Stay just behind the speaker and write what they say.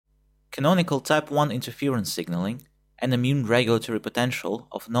Canonical type 1 interference signaling and immune regulatory potential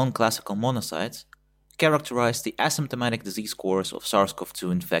of non-classical monocytes characterize the asymptomatic disease course of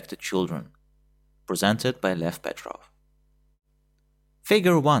SARS-CoV-2 infected children, presented by Lev Petrov.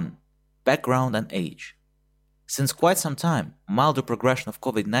 Figure 1. Background and age. Since quite some time, milder progression of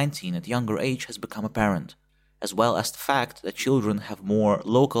COVID-19 at younger age has become apparent, as well as the fact that children have more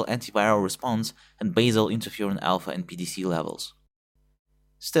local antiviral response and basal interferon alpha and PDC levels.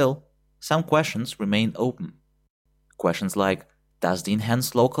 Still, some questions remain open. Questions like, does the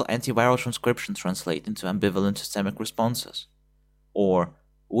enhanced local antiviral transcription translate into ambivalent systemic responses? Or,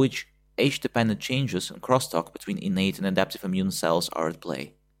 which age-dependent changes in crosstalk between innate and adaptive immune cells are at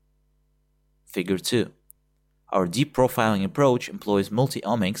play? Figure 2. Our deep profiling approach employs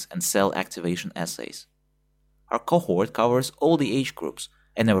multi-omics and cell activation assays. Our cohort covers all the age groups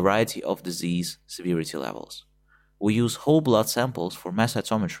and a variety of disease severity levels. We use whole blood samples for mass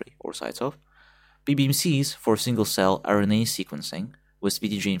cytometry, or CyTOF, PBMCs for single-cell RNA sequencing with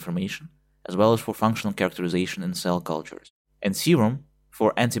VDJ information, as well as for functional characterization in cell cultures, and serum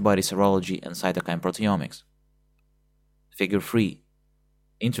for antibody serology and cytokine proteomics. Figure 3.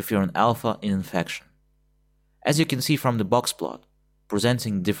 Interferon alpha in infection. As you can see from the box plot,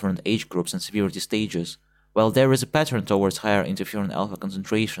 presenting different age groups and severity stages, while there is a pattern towards higher interferon alpha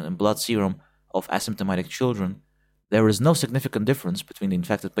concentration in blood serum of asymptomatic children, there is no significant difference between the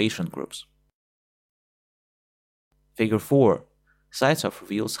infected patient groups. Figure 4. CyTOF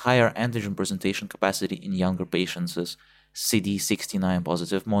reveals higher antigen presentation capacity in younger patients' CD69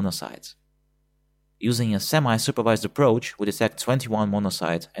 positive monocytes. Using a semi-supervised approach, we detect 21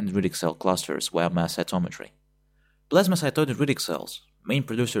 monocyte and dendritic cell clusters via mass cytometry. Plasmacytoid dendritic cells, main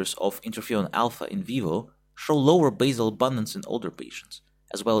producers of interferon alpha in vivo, show lower basal abundance in older patients,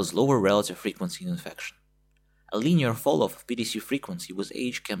 as well as lower relative frequency in infection. A linear fall-off of PDC frequency with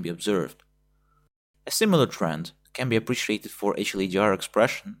age can be observed. A similar trend can be appreciated for HLA-DR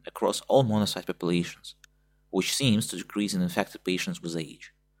expression across all monocyte populations, which seems to decrease in infected patients with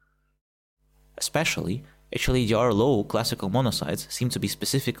age. Especially, HLA-DR low classical monocytes seem to be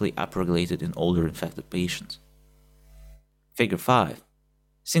specifically upregulated in older infected patients. Figure 5.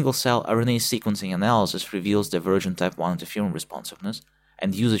 Single-cell RNA sequencing analysis reveals divergent type 1 interferon responsiveness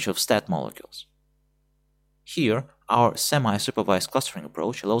and usage of STAT molecules. Here, our semi-supervised clustering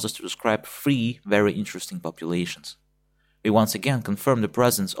approach allows us to describe 3 very interesting populations. We once again confirm the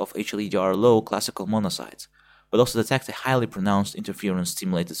presence of HLA-DR low classical monocytes, but also detect a highly pronounced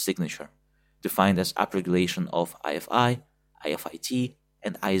interferon-stimulated signature, defined as upregulation of IFI, IFIT,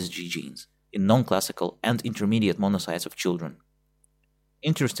 and ISG genes in non-classical and intermediate monocytes of children.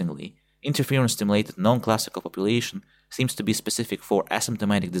 Interestingly, interferon-stimulated non-classical population seems to be specific for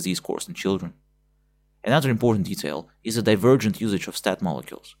asymptomatic disease course in children. Another important detail is the divergent usage of STAT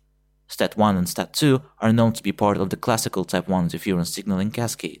molecules. STAT1 and STAT2 are known to be part of the classical type 1 interferon signaling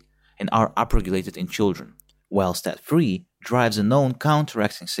cascade and are upregulated in children, while STAT3 drives a known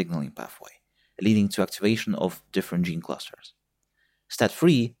counteracting signaling pathway, leading to activation of different gene clusters.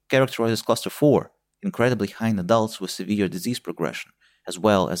 STAT3 characterizes cluster 4, incredibly high in adults with severe disease progression, as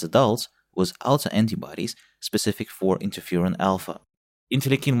well as adults with autoantibodies specific for interferon alpha.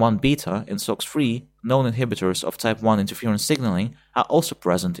 Interleukin-1 beta and SOX3, known inhibitors of type 1 interferon signaling, are also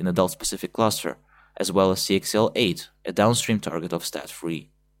present in adult-specific cluster, as well as CXL8, a downstream target of STAT3.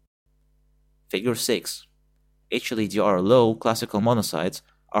 Figure 6. HLA-DR low classical monocytes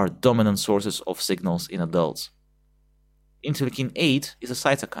are dominant sources of signals in adults. Interleukin-8 is a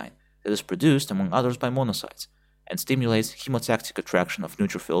cytokine that is produced, among others, by monocytes and stimulates chemotactic attraction of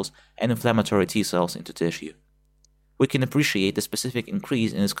neutrophils and inflammatory T cells into tissue. We can appreciate the specific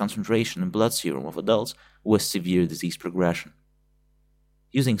increase in its concentration in blood serum of adults with severe disease progression.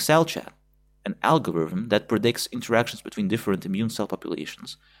 Using CellChat, an algorithm that predicts interactions between different immune cell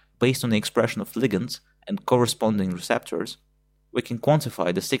populations based on the expression of ligands and corresponding receptors, we can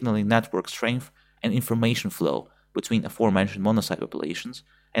quantify the signaling network strength and information flow between aforementioned monocyte populations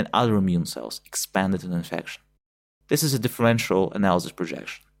and other immune cells expanded in infection. This is a differential analysis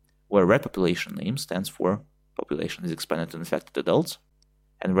projection, where red population name stands for population is expanded to infected adults,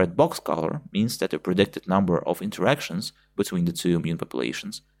 and red box color means that the predicted number of interactions between the two immune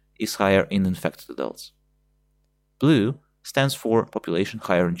populations is higher in infected adults. Blue stands for population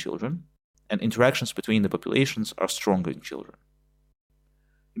higher in children, and interactions between the populations are stronger in children.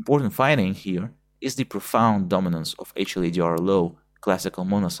 Important finding here is the profound dominance of HLA-DR low classical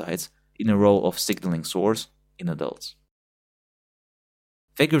monocytes in a role of signaling source in adults.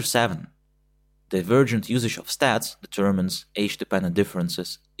 Figure 7. Divergent usage of STATs determines age-dependent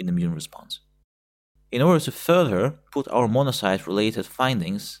differences in immune response. In order to further put our monocyte-related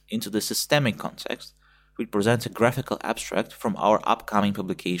findings into the systemic context, we present a graphical abstract from our upcoming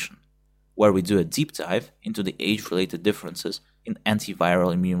publication, where we do a deep dive into the age-related differences in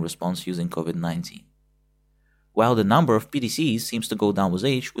antiviral immune response using COVID-19. While the number of PDCs seems to go down with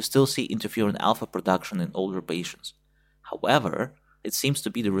age, we still see interferon alpha production in older patients. However, it seems to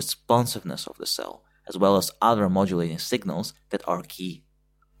be the responsiveness of the cell, as well as other modulating signals, that are key.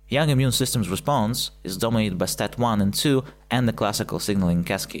 Young immune system's response is dominated by STAT1 and 2 and the classical signaling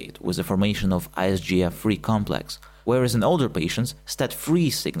cascade, with the formation of ISGF-free complex, whereas in older patients, STAT-free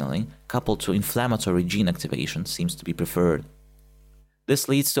signaling coupled to inflammatory gene activation seems to be preferred. This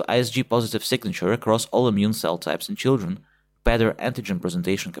leads to ISG-positive signature across all immune cell types in children, better antigen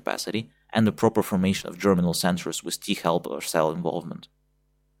presentation capacity, and the proper formation of germinal centers with T helper cell involvement.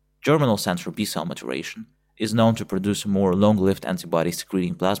 Germinal center B-cell maturation is known to produce more long-lived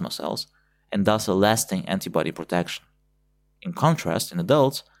antibody-secreting plasma cells, and thus a lasting antibody protection. In contrast, in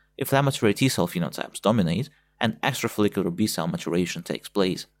adults, inflammatory T-cell phenotypes dominate and extrafollicular B-cell maturation takes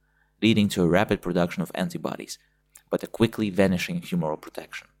place, leading to a rapid production of antibodies, but a quickly vanishing humoral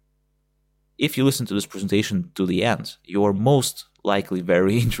protection. If you listen to this presentation to the end, you are most likely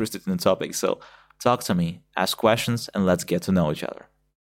very interested in the topic, so talk to me, ask questions, and let's get to know each other.